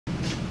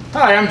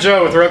Hi, I'm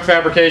Joe with Rogue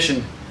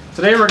Fabrication.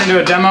 Today we're going to do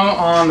a demo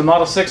on the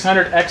Model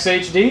 600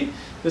 xHD.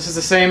 This is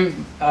the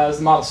same as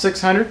the Model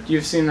 600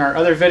 you've seen in our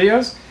other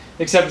videos,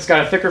 except it's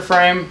got a thicker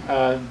frame,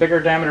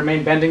 bigger diameter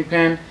main bending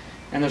pin,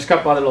 and there's a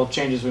couple other little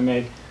changes we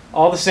made.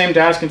 All the same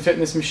dies can fit in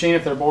this machine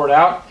if they're bored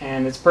out,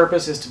 and its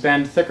purpose is to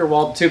bend thicker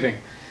walled tubing,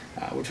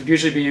 which would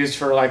usually be used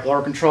for like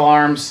lower control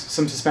arms,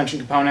 some suspension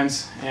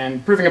components,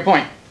 and proving a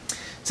point.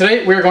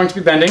 Today we are going to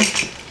be bending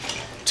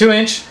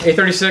 2-inch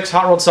A36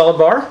 hot rolled solid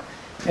bar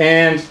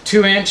and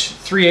 2-inch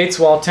 3/8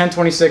 wall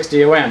 1026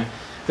 DOM.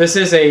 This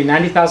is a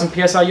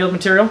 90,000 psi yield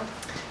material,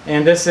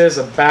 and this is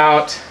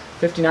about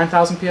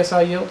 59,000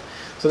 psi yield,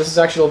 so this is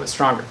actually a little bit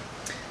stronger.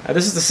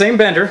 This is the same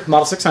bender,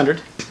 Model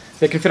 600,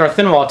 that can fit our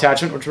thin wall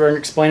attachment, which we're going to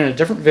explain in a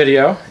different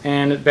video,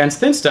 and it bends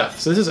thin stuff.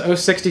 So this is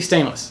 060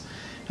 stainless.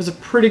 It does a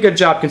pretty good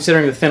job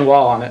considering the thin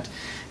wall on it.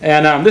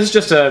 And this is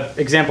just an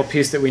example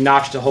piece that we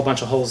notched a whole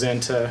bunch of holes in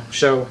to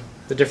show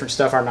the different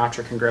stuff our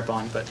notcher can grip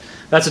on, but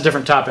that's a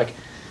different topic.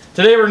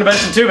 Today we're going to bend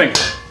some tubing.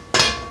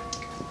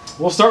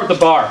 We'll start with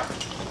the bar.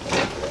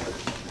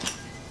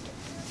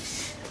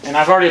 And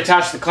I've already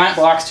attached the clamp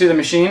blocks to the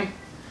machine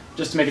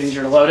just to make it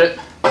easier to load it.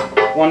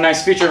 One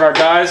nice feature of our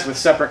dies with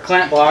separate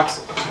clamp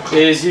blocks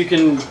is you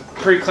can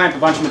pre-clamp a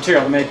bunch of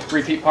material to make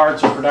repeat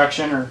parts or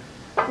production or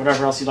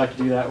whatever else you'd like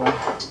to do that way.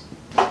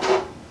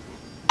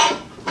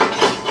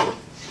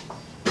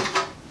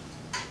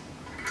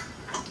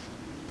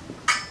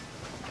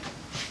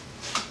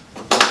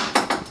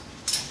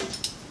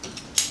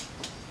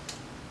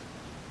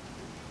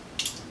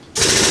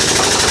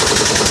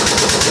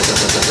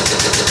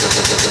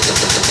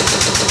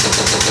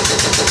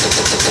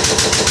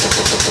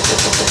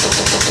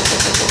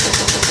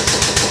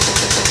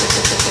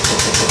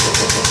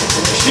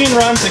 The machine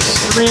runs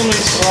extremely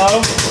slow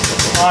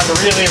on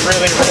really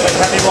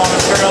heavy wall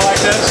material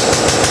like this,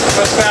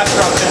 but it's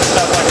faster on thin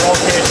stuff like roll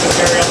cage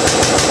material.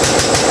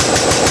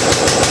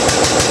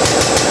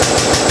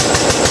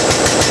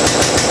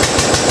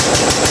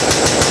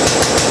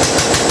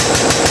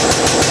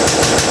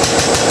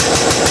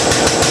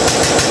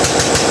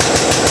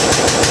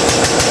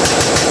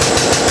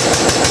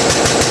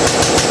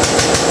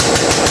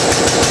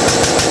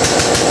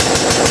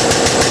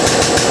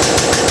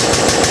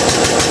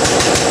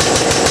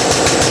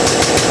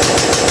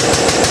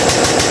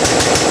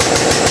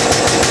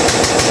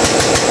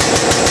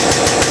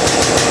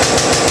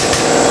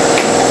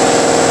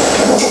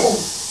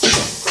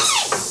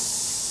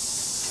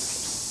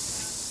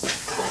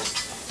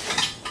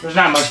 There's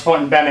not much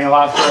point in bending a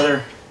lot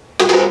further.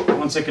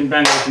 Once it can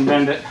bend it, it can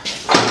bend it.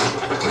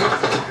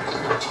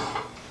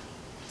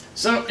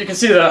 So you can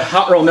see the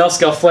hot roll mill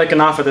scale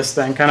flaking off of this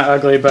thing, kind of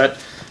ugly, but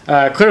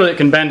clearly it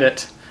can bend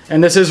it.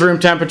 And this is room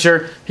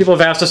temperature. People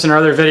have asked us in our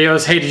other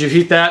videos, hey, did you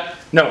heat that?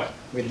 No,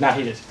 we did not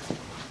heat it.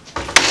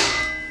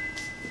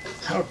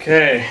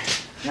 Okay,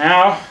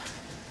 now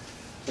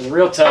for the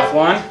real tough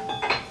one.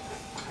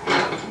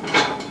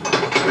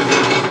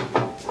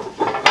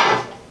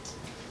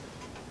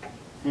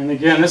 And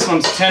again, this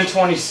one's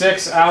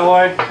 1026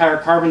 alloy, higher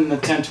carbon than the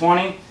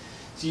 1020.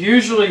 It's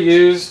usually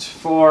used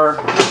for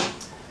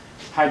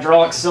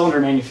hydraulic cylinder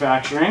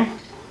manufacturing,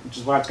 which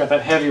is why it's got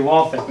that heavy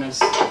wall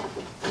thickness.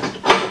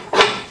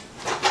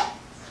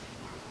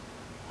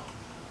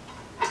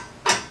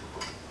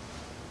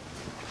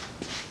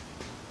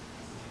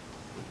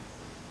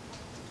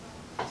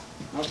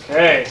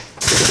 Okay.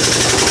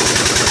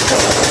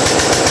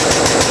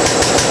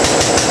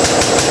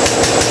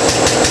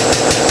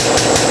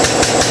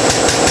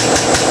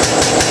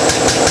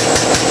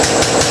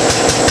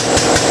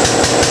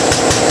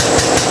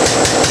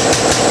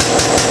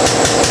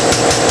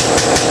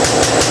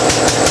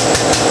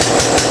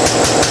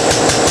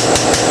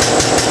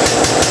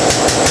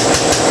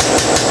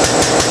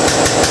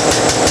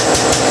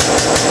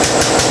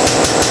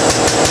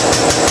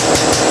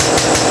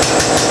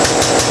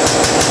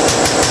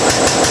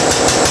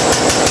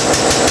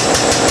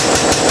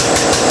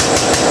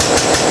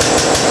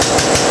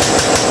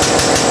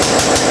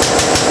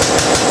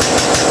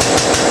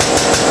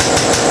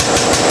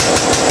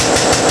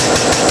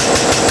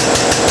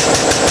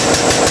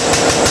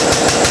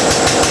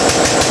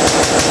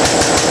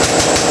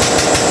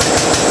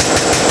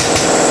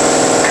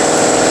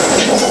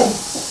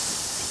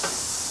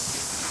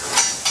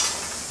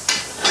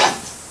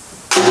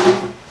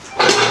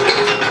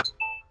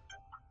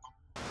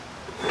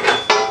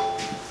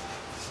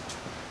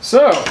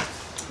 So,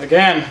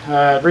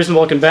 again,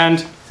 reasonable looking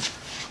bend,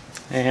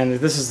 and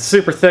this is the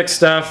super thick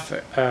stuff,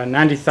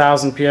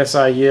 90,000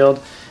 psi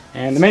yield.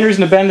 And the main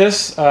reason to bend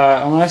this,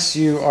 unless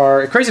you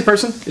are a crazy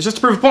person, is just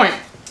to prove a point.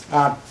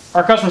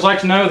 Our customers like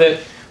to know that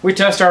we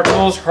test our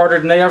tools harder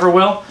than they ever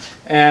will,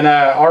 and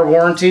our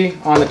warranty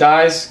on the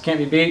dies can't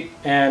be beat,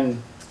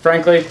 and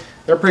frankly,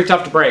 they're pretty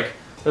tough to break.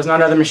 There's not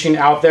another machine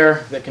out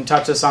there that can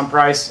touch this on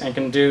price and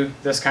can do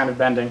this kind of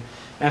bending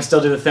and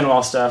still do the thin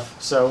wall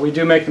stuff. So we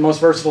do make the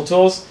most versatile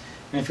tools,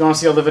 and if you want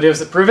to see all the videos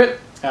that prove it,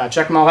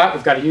 check them all out.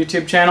 We've got a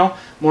YouTube channel,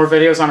 more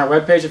videos on our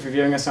webpage if you're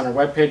viewing us on our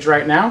webpage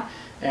right now,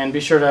 and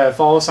be sure to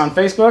follow us on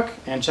Facebook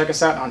and check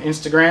us out on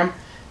Instagram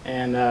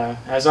And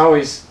as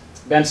always,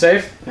 been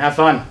safe and have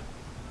fun.